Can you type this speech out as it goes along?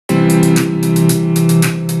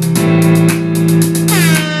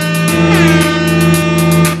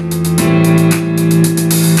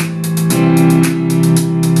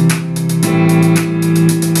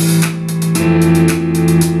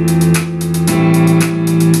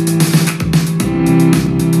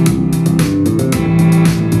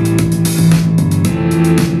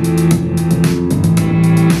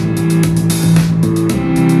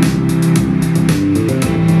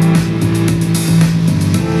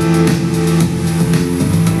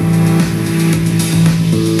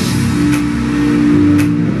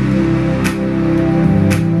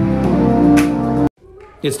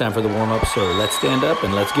It's time for the warm-up, so let's stand up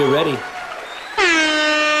and let's get ready.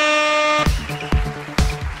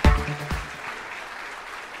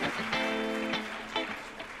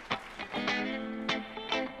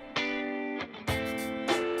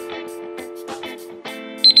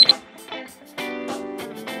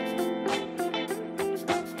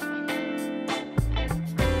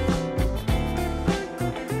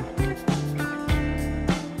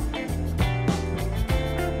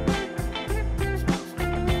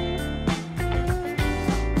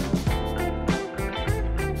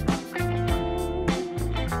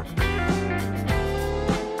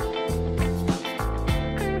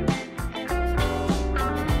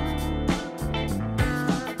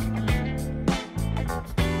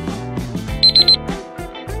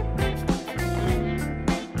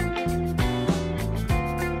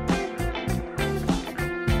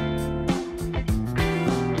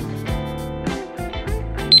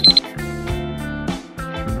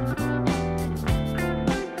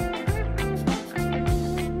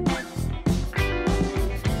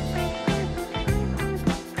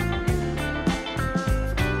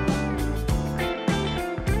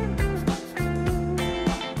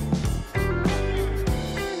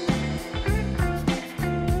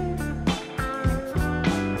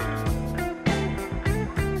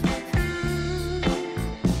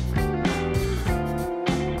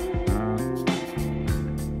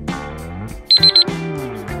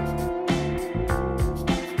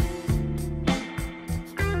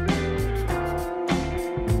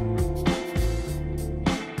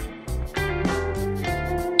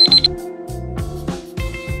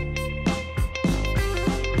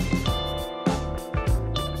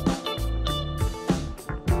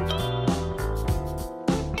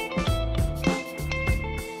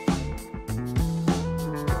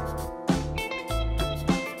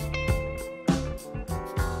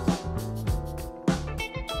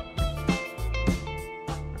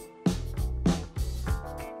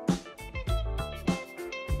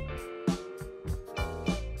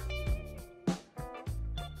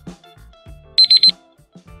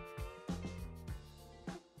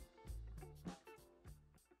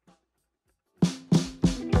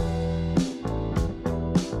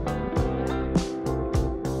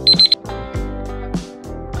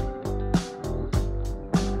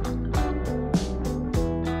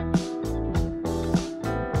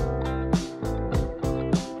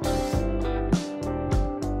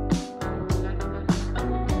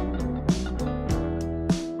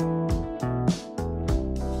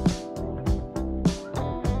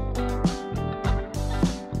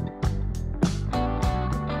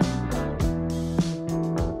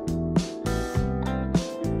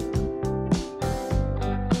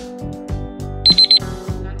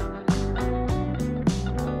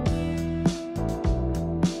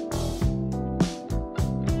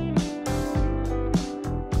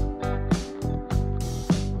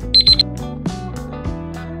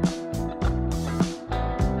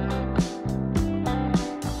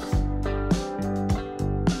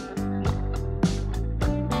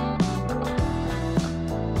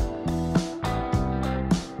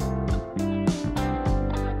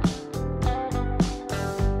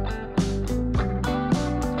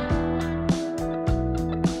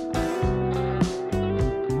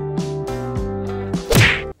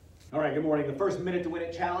 Good morning. The first Minute to Win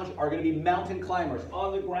It challenge are going to be mountain climbers.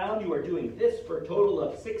 On the ground, you are doing this for a total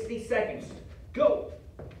of 60 seconds. Go!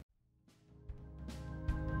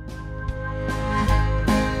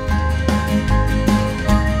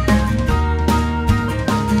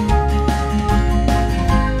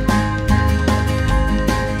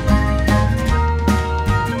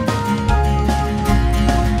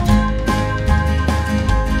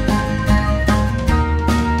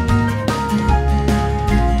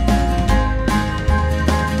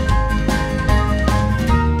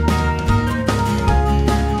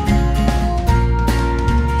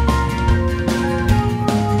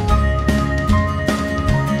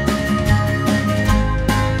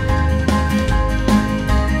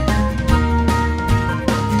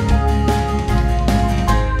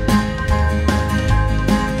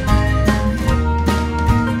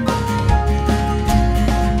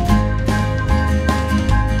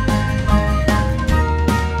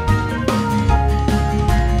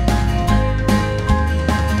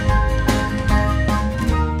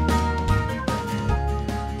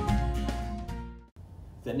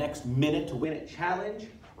 The next Minute to Win It challenge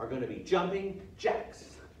are going to be jumping jacks.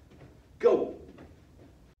 Go!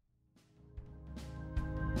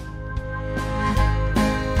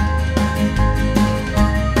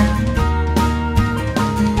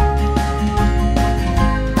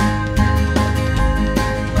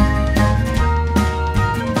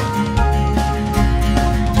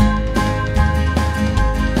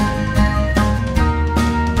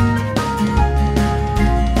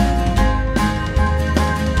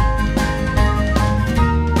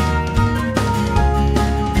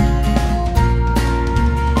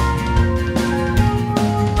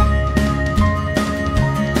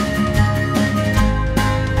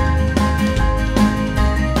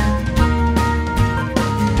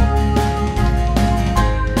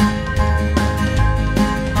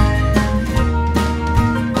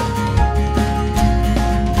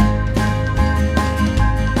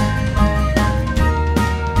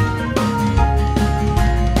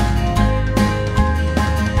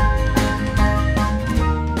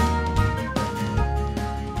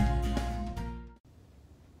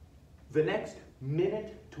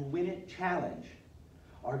 minute to win it challenge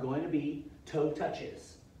are going to be toe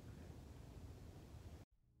touches.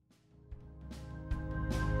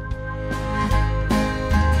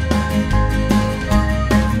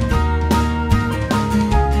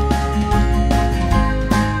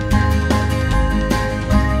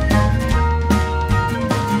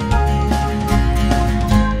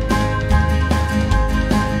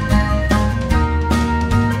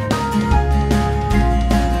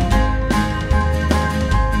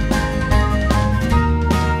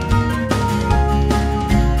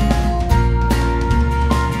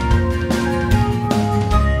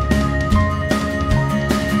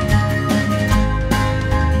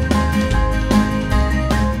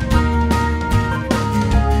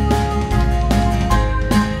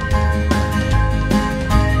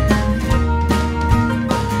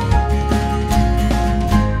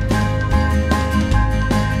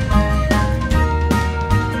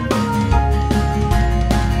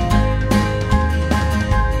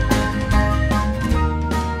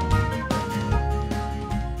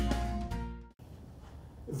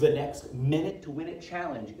 The next minute to win it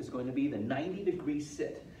challenge is going to be the 90-degree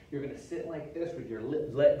sit. You're going to sit like this with your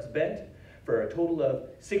legs bent for a total of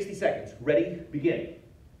 60 seconds. Ready? Begin.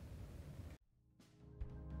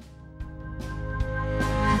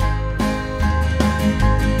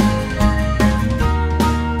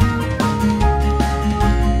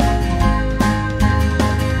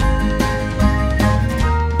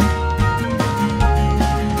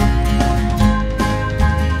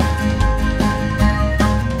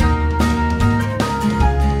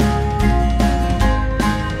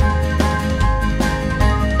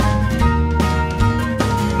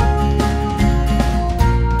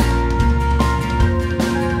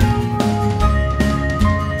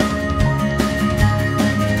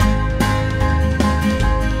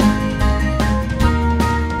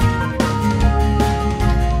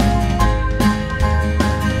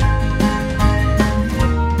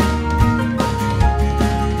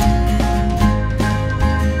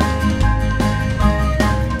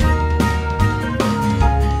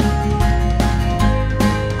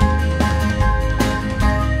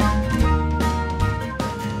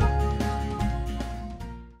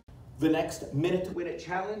 The next minute to win it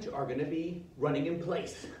challenge are going to be running in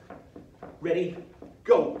place. Ready?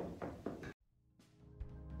 Go!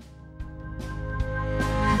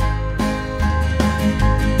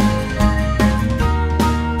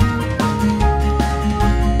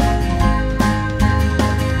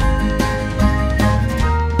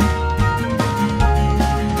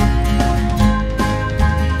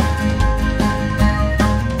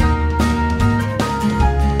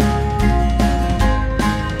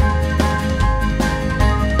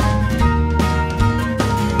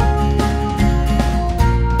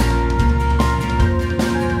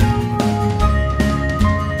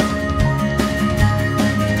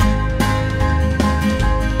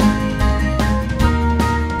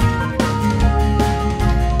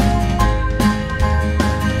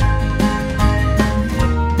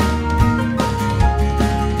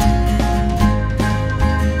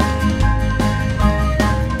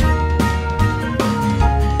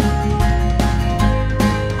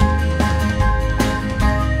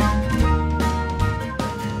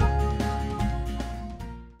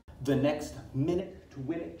 The next minute to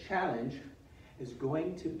win it challenge is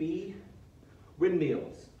going to be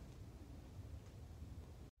windmills.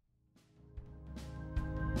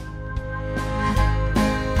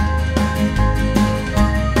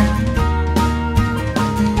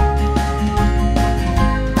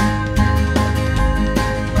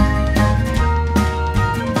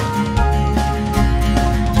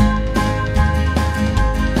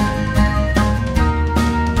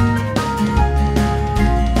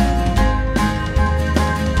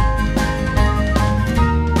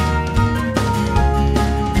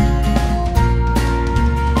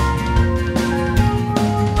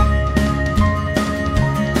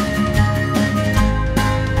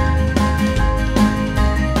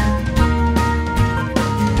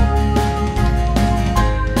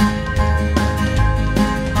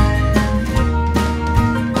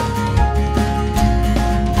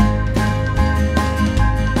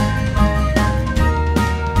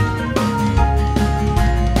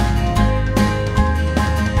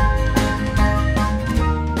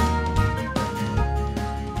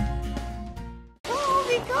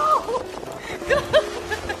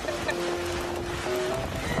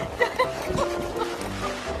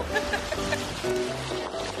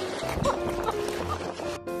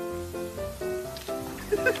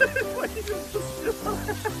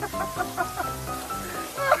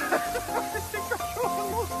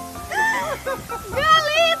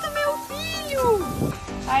 Galeto, meu filho!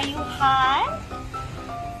 Are you hot?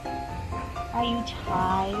 Are you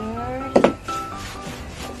tired?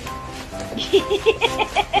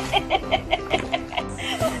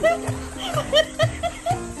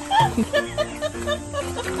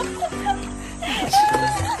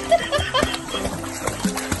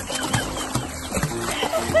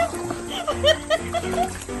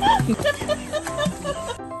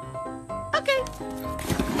 Okay.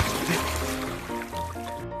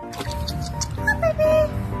 Hi, baby.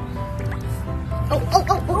 Oh.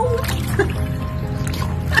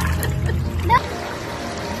 No.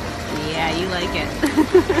 Yeah, you like it.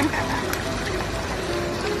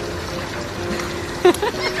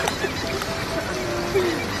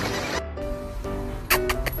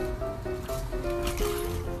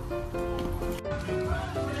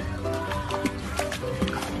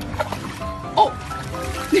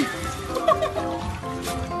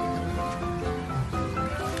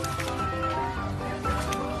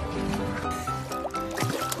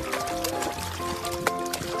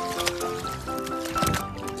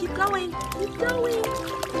 Keep going. Keep going.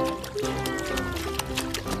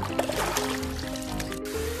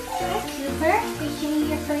 Hi, Cooper. Are you getting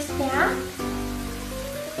your first bath?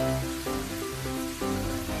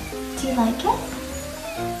 Do you like it?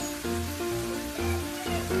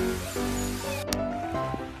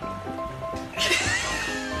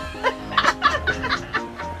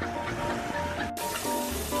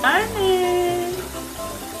 Armin!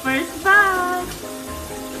 First bath!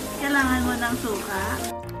 Kailangan mo ng suka?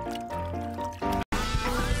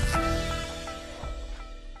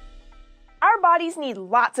 Our bodies need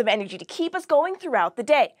lots of energy to keep us going throughout the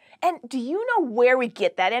day. And do you know where we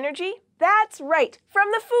get that energy? That's right,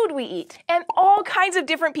 from the food we eat. And all kinds of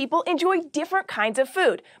different people enjoy different kinds of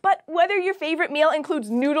food. But whether your favorite meal includes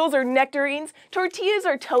noodles or nectarines, tortillas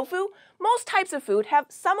or tofu, most types of food have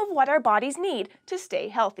some of what our bodies need to stay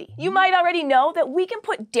healthy. You might already know that we can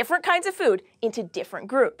put different kinds of food into different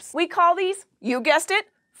groups. We call these, you guessed it,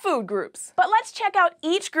 food groups. But let's check out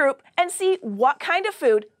each group and see what kind of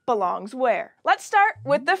food belongs where. Let's start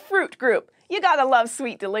with the fruit group. You gotta love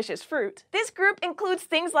sweet, delicious fruit. This group includes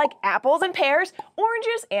things like apples and pears,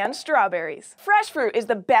 oranges and strawberries. Fresh fruit is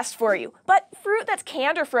the best for you, but fruit that's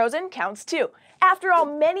canned or frozen counts too. After all,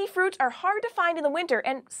 many fruits are hard to find in the winter,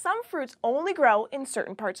 and some fruits only grow in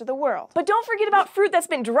certain parts of the world. But don't forget about fruit that's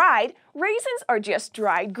been dried. Raisins are just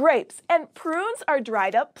dried grapes, and prunes are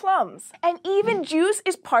dried up plums. And even juice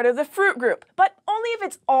is part of the fruit group, but only if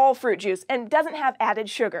it's all fruit juice and doesn't have added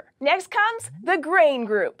sugar. Next comes the grain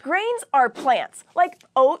group. Grains are plants, like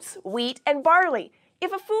oats, wheat, and barley.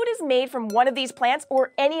 If a food is made from one of these plants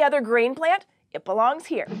or any other grain plant, it belongs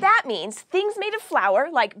here. That means things made of flour,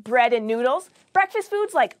 like bread and noodles, breakfast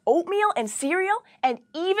foods like oatmeal and cereal, and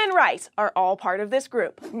even rice are all part of this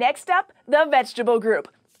group. Next up, the vegetable group.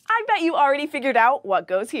 I bet you already figured out what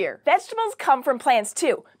goes here. Vegetables come from plants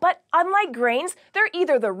too, but unlike grains, they're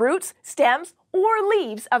either the roots, stems, or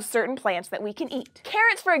leaves of certain plants that we can eat.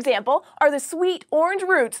 Carrots, for example, are the sweet orange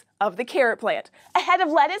roots of the carrot plant. A head of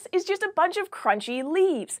lettuce is just a bunch of crunchy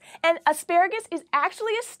leaves, and asparagus is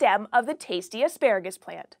actually a stem of the tasty asparagus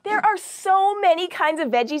plant. There are so many kinds of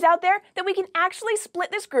veggies out there that we can actually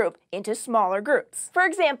split this group into smaller groups. For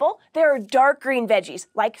example, there are dark green veggies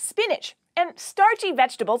like spinach, and starchy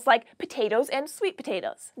vegetables like potatoes and sweet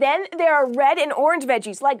potatoes. Then there are red and orange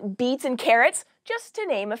veggies like beets and carrots, just to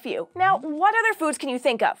name a few. Now, what other foods can you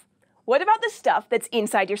think of? What about the stuff that's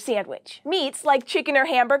inside your sandwich? Meats, like chicken or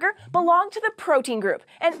hamburger, belong to the protein group,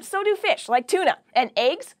 and so do fish, like tuna, and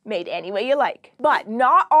eggs, made any way you like. But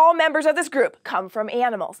not all members of this group come from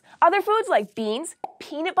animals. Other foods like beans,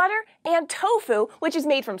 peanut butter, and tofu, which is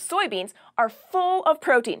made from soybeans, are full of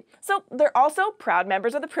protein. So they're also proud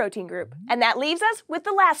members of the protein group. And that leaves us with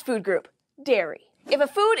the last food group, dairy. If a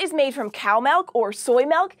food is made from cow milk or soy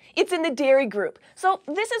milk, it's in the dairy group. So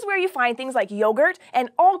this is where you find things like yogurt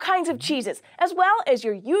and all kinds of cheeses, as well as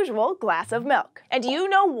your usual glass of milk. And do you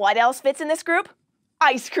know what else fits in this group?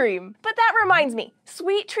 Ice cream. But that reminds me,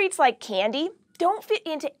 sweet treats like candy don't fit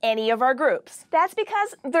into any of our groups. That's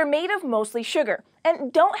because they're made of mostly sugar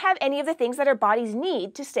and don't have any of the things that our bodies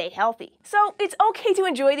need to stay healthy. So it's okay to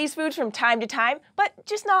enjoy these foods from time to time, but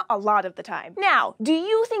just not a lot of the time. Now, do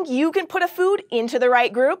you think you can put a food into the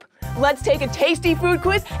right group? Let's take a tasty food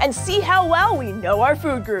quiz and see how well we know our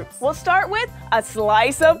food groups. We'll start with a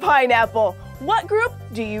slice of pineapple. What group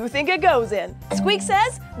do you think it goes in? Squeak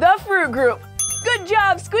says the fruit group. Good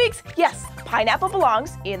job, Squeaks! Yes, pineapple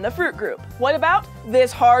belongs in the fruit group. What about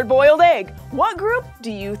this hard-boiled egg? What group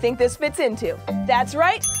do you think this fits into? That's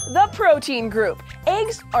right, the protein group.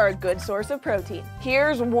 Eggs are a good source of protein.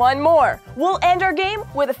 Here's one more. We'll end our game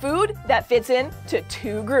with a food that fits into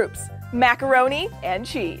two groups: macaroni and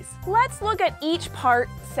cheese. Let's look at each part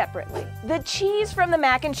separately. The cheese from the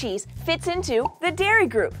mac and cheese fits into the dairy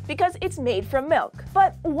group because it's made from milk.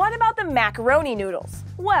 But what about the macaroni noodles?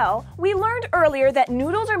 Well, we learned earlier that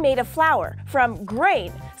noodles are made of flour from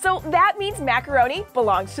grain, so that means macaroni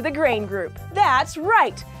belongs to the grain group. That's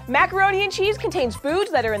right! Macaroni and cheese contains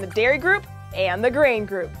foods that are in the dairy group and the grain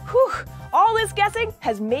group. Whew! All this guessing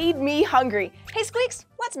has made me hungry. Hey Squeaks,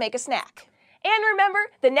 let's make a snack. And remember,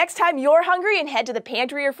 the next time you're hungry and head to the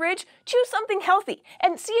pantry or fridge, choose something healthy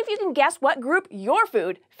and see if you can guess what group your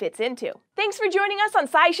food fits into. Thanks for joining us on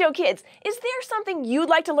SciShow Kids. Is there something you'd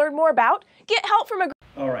like to learn more about? Get help from a...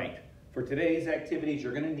 All right, for today's activities,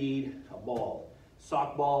 you're gonna need a ball.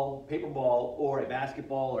 Sock ball, paper ball, or a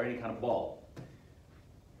basketball, or any kind of ball.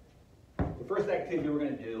 The first activity we're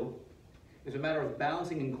gonna do is a matter of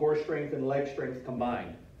balancing in core strength and leg strength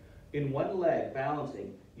combined. In one leg,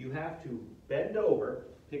 balancing, you have to bend over,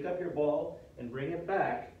 pick up your ball, and bring it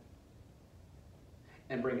back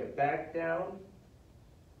down,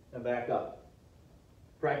 and back up.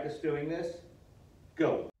 Practice doing this.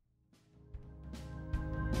 Go.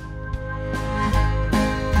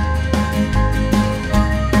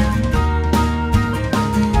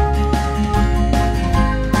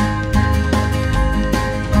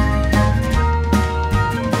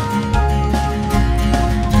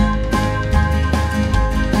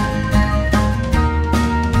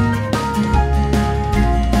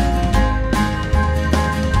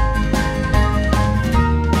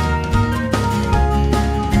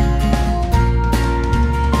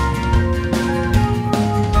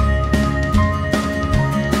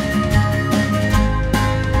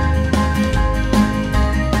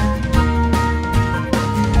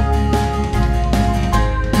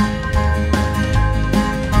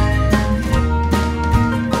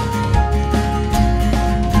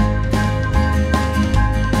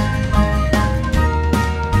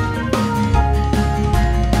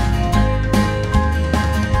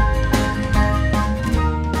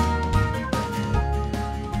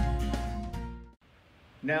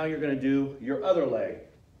 Now you're going to do your other leg.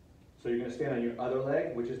 So you're going to stand on your other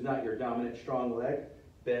leg, which is not your dominant strong leg.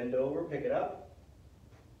 Bend over, pick it up,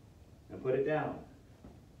 and put it down.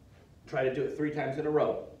 Try to do it 3 times in a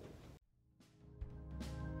row.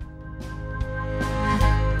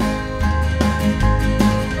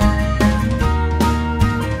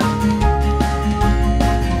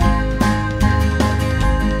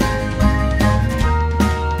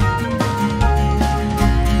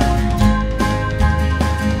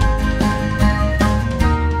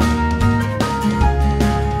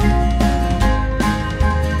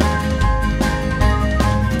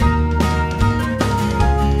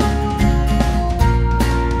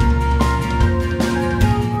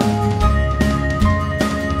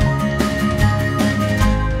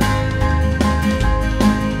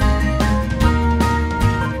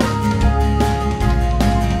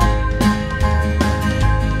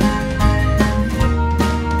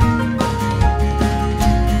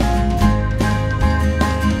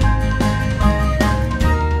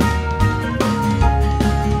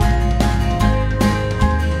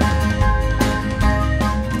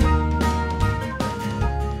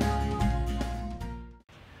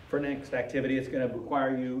 For next activity, it's going to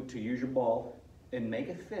require you to use your ball and make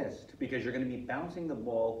a fist because you're going to be bouncing the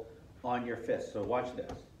ball on your fist. So watch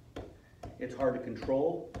this. It's hard to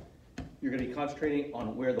control. You're going to be concentrating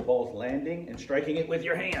on where the ball's landing and striking it with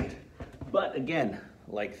your hand. But again,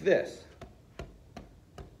 like this.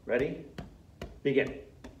 Ready? Begin.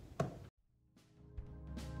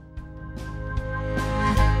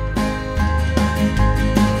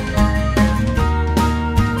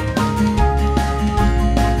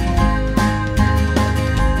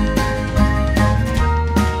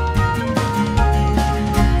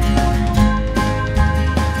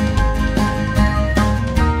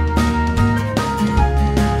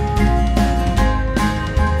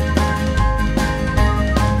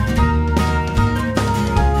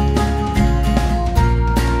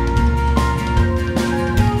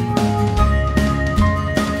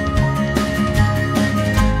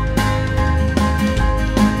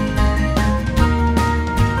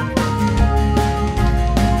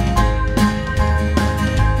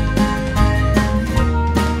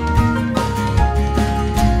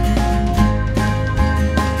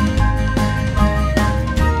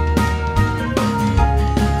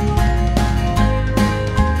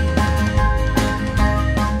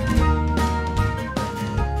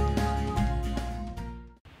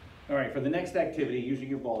 right, for the next activity, using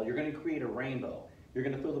your ball, you're going to create a rainbow. You're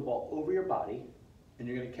going to throw the ball over your body, and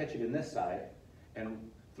you're going to catch it in this side, and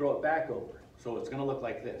throw it back over. So it's going to look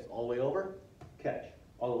like this. All the way over, catch.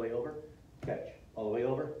 All the way over, catch. All the way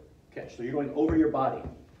over, catch. So you're going over your body.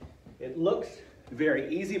 It looks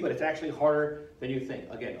very easy, but it's actually harder than you think.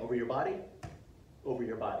 Again, over your body, over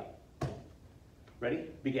your body. Ready?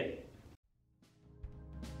 Begin.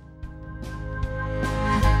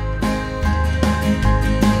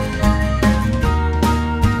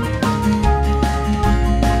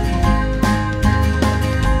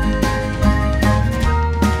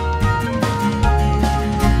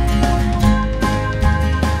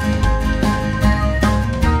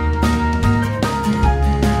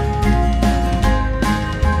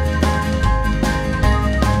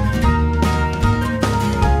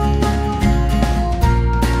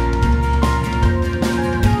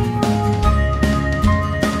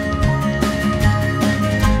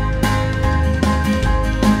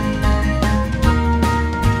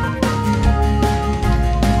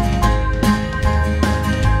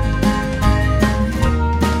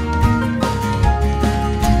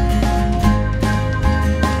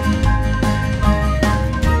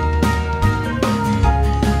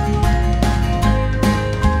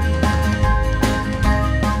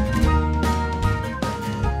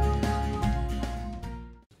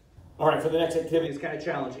 All right, for the next activity, it's kind of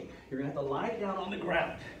challenging. You're gonna have to lie down on the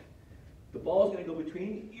ground. The ball is gonna go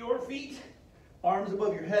between your feet, arms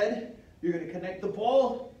above your head. You're gonna connect the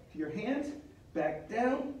ball to your hands, back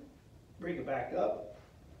down, bring it back up,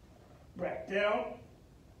 back down.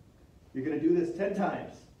 You're gonna do this 10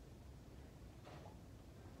 times.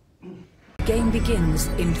 Game begins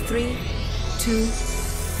in 3, 2,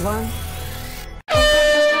 1.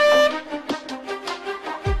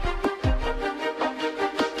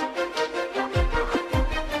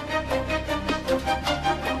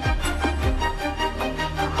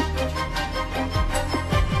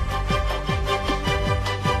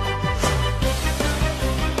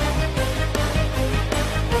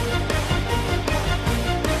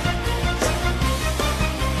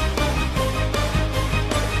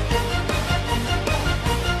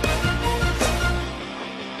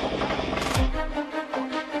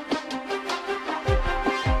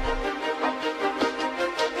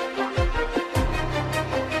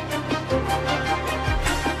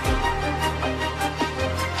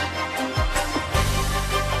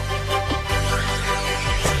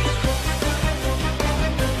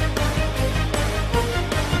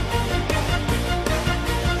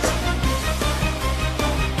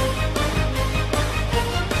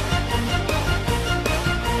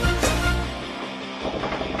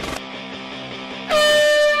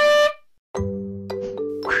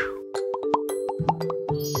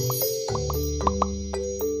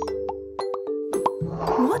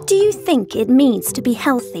 What do you think it means to be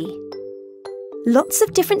healthy? Lots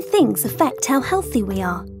of different things affect how healthy we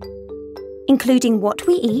are, including what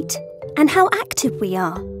we eat and how active we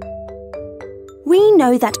are. We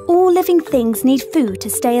know that all living things need food to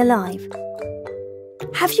stay alive.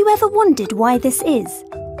 Have you ever wondered why this is?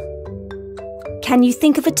 Can you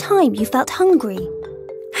think of a time you felt hungry?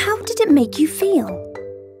 How did it make you feel?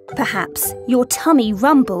 Perhaps your tummy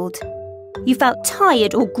rumbled. You felt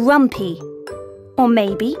tired or grumpy. Or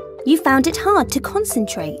maybe you found it hard to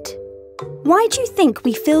concentrate. Why do you think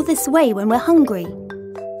we feel this way when we're hungry?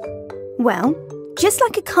 Well, just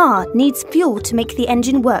like a car needs fuel to make the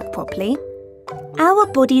engine work properly, our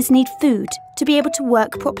bodies need food to be able to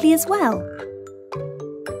work properly as well.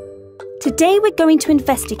 Today we're going to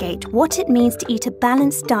investigate what it means to eat a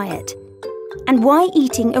balanced diet and why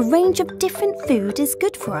eating a range of different food is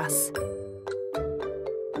good for us.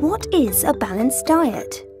 What is a balanced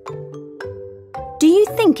diet? Do you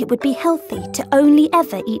think it would be healthy to only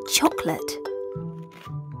ever eat chocolate?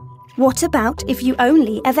 What about if you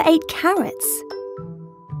only ever ate carrots?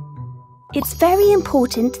 It's very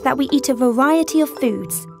important that we eat a variety of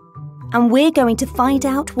foods, and we're going to find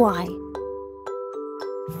out why.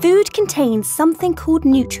 Food contains something called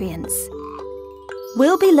nutrients.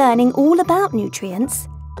 We'll be learning all about nutrients,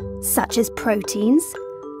 such as proteins,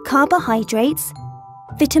 carbohydrates,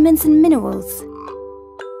 vitamins and minerals.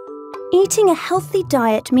 Eating a healthy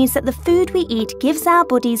diet means that the food we eat gives our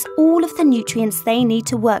bodies all of the nutrients they need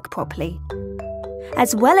to work properly,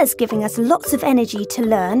 as well as giving us lots of energy to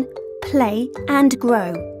learn, play and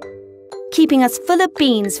grow, keeping us full of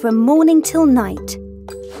beans from morning till night.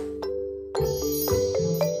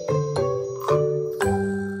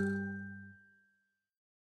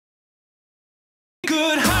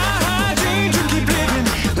 Good high dreams you keep living.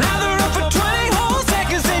 Lather up for 20 whole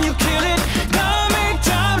seconds and you kill it. Gotta make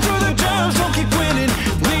time for the germs, don't keep winning.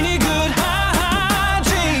 We need good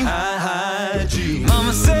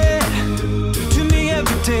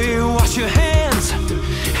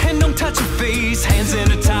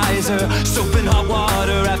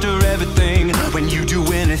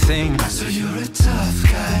anything. So you're a tough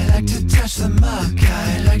guy, like to touch the mug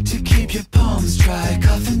guy, like to keep your palms dry,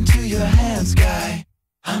 cough into your hands guy.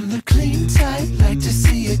 I'm the clean type, like to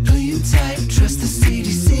see it clean type, trust the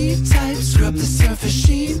CDC type, scrub the surface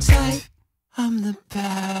sheen type. I'm the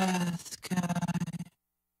bath guy.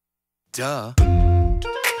 Duh.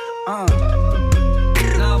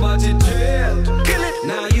 Now watch it drip. Kill it.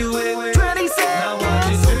 Now you wait. Ready, set. Now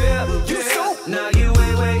watch it drip. You so. Now you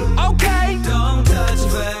wait. Okay. Don't touch your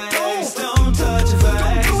face. Don't touch your face.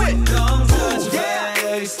 Don't do it. Don't touch your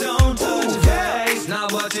face. Don't touch your face. Now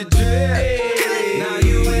watch it drip. Kill it. Now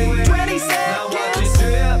you wait. Ready, set. Now watch it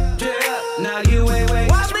drip. Now you wait.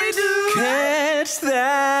 Watch me do. Catch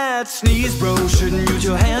that sneeze, bro. Shouldn't use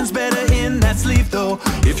your hands, better in that sleeve though.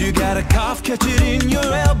 If you got a cough, catch it in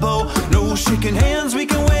your elbow. No shaking hands, we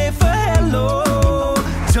can wait for hello.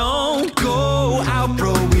 Don't go out,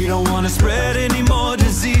 bro, we don't wanna spread any more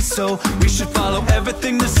disease, so we should follow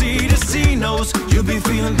everything the CDC knows. You'll be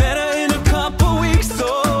feeling better in a couple weeks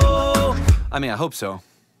though. I mean, I hope so.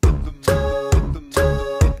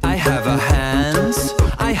 I have a hands,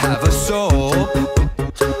 I have a soap.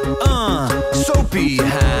 Soapy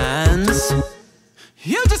hands.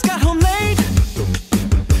 You just got home late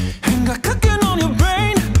and got cooking on your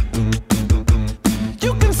brain.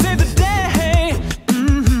 You can save the day,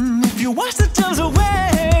 if you wash the germs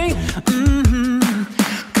away.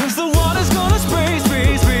 Cause the water's gonna spray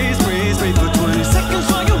for 20 seconds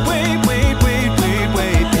while you wait,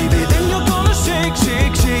 baby. Then you're gonna shake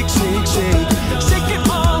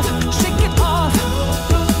it off.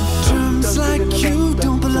 Germs like you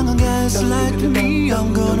don't belong on guys like me.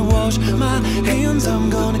 I'm gonna wash my hands, I'm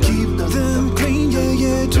gonna keep them clean,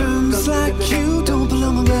 yeah. Germs like you don't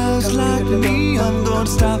belong on guys like me. I'm gonna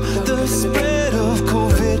stop the spread of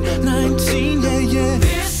COVID-19, yeah.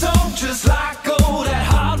 This soap just like gold, that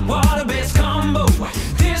hot water-based combo.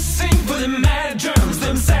 This ain't for them mad germs,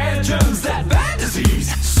 them sad germs, that bad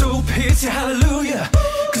disease. Soap hits you, hallelujah.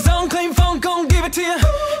 Cause unclean phone gon' give it to you.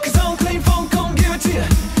 Cause unclean phone gon' give it to you.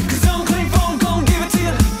 Cause unclean phone gon' give it to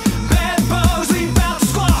you. Bad bugs leave out the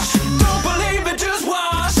squash. Don't believe it, just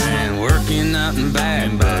wash. And working nothing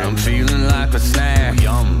bad, but I'm feeling like a snack.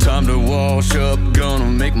 Yum. Time to wash up, gonna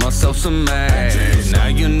make myself some mash. Now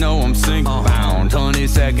you know I'm sinking bound,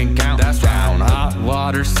 20-second count, that's round. Hot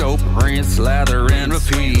water, soap, rinse, lather, and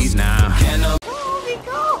repeat. Now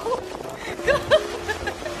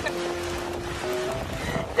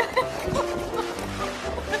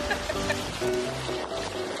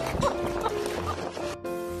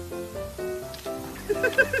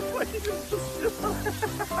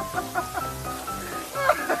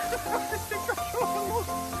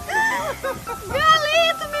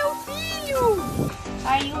Galeto, meu filho!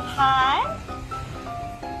 Are you hot?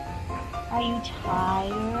 Are you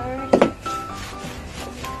tired?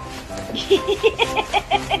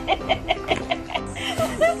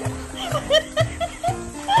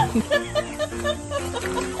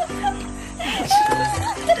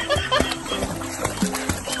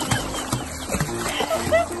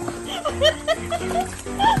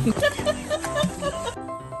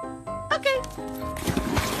 Okay.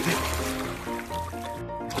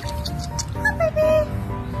 Oh, baby.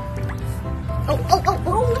 Oh.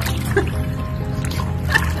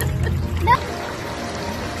 No.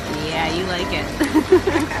 Yeah, you like it.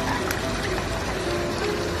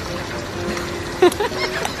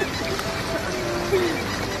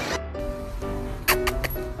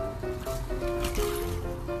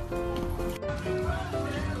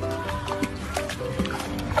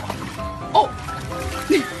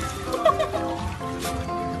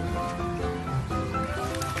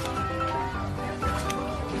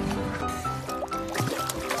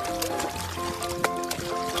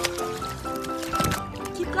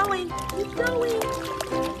 Keep going.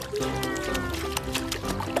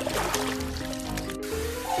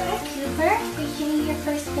 Hi, Cooper. Are you your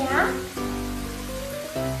first bath?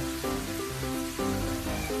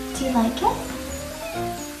 Do you like it?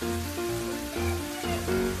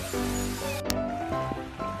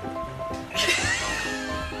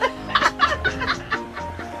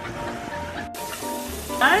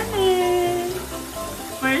 Arnie!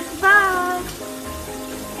 First bath!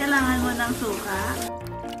 Kailangan mo ng suka?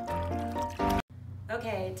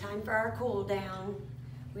 Okay, time for our cool down.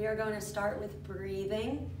 We are going to start with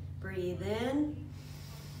breathing. Breathe in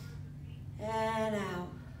and out.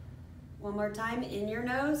 One more time, in your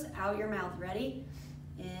nose, out your mouth. Ready?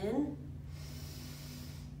 In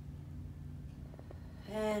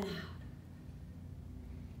and out.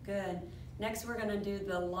 Good. Next, we're going to do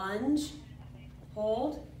the lunge.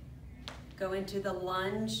 Hold. Go into the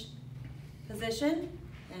lunge position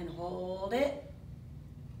and hold it.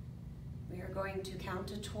 We are going to count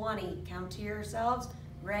to 20. Count to yourselves.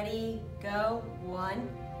 Ready, go. 1.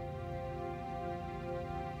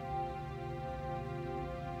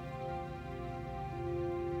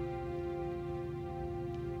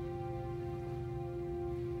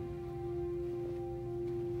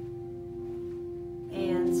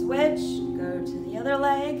 And switch. Go to the other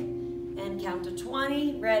leg and count to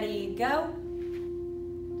 20. Ready, go.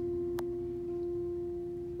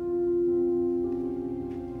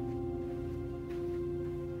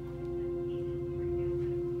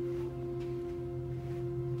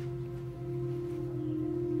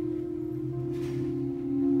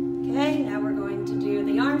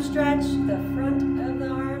 Stretch the front of the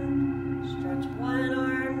arm. Stretch one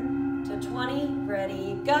arm to 20.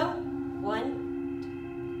 Ready, go. 1.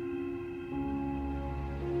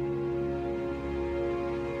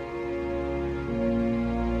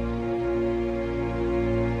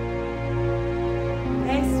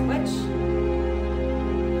 Okay, switch.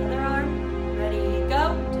 Other arm. Ready, go.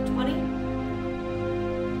 To 20.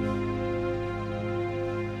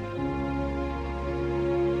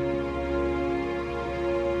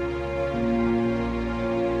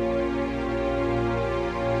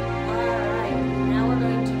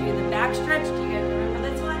 Stretch. Do you guys remember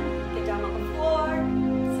this one? Get down on the floor,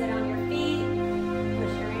 sit on your feet,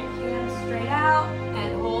 push your hands straight out,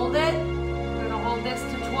 and hold it. We're going to hold this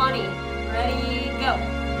to 20. Ready, go.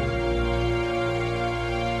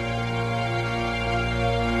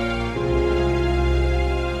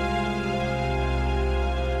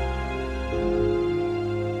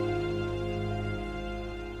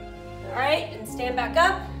 All right, and stand back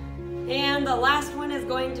up. And the last one is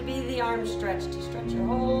going to be the arm stretch, to stretch your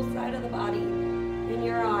whole side of the body in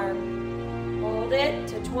your arm. Hold it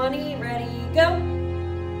to 20, ready, go.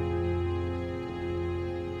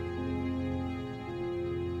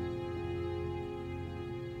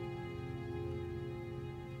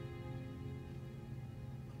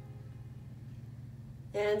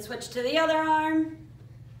 And switch to the other arm.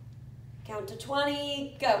 Count to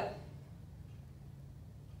 20, go.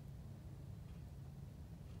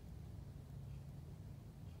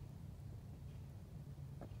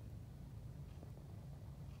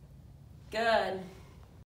 Good.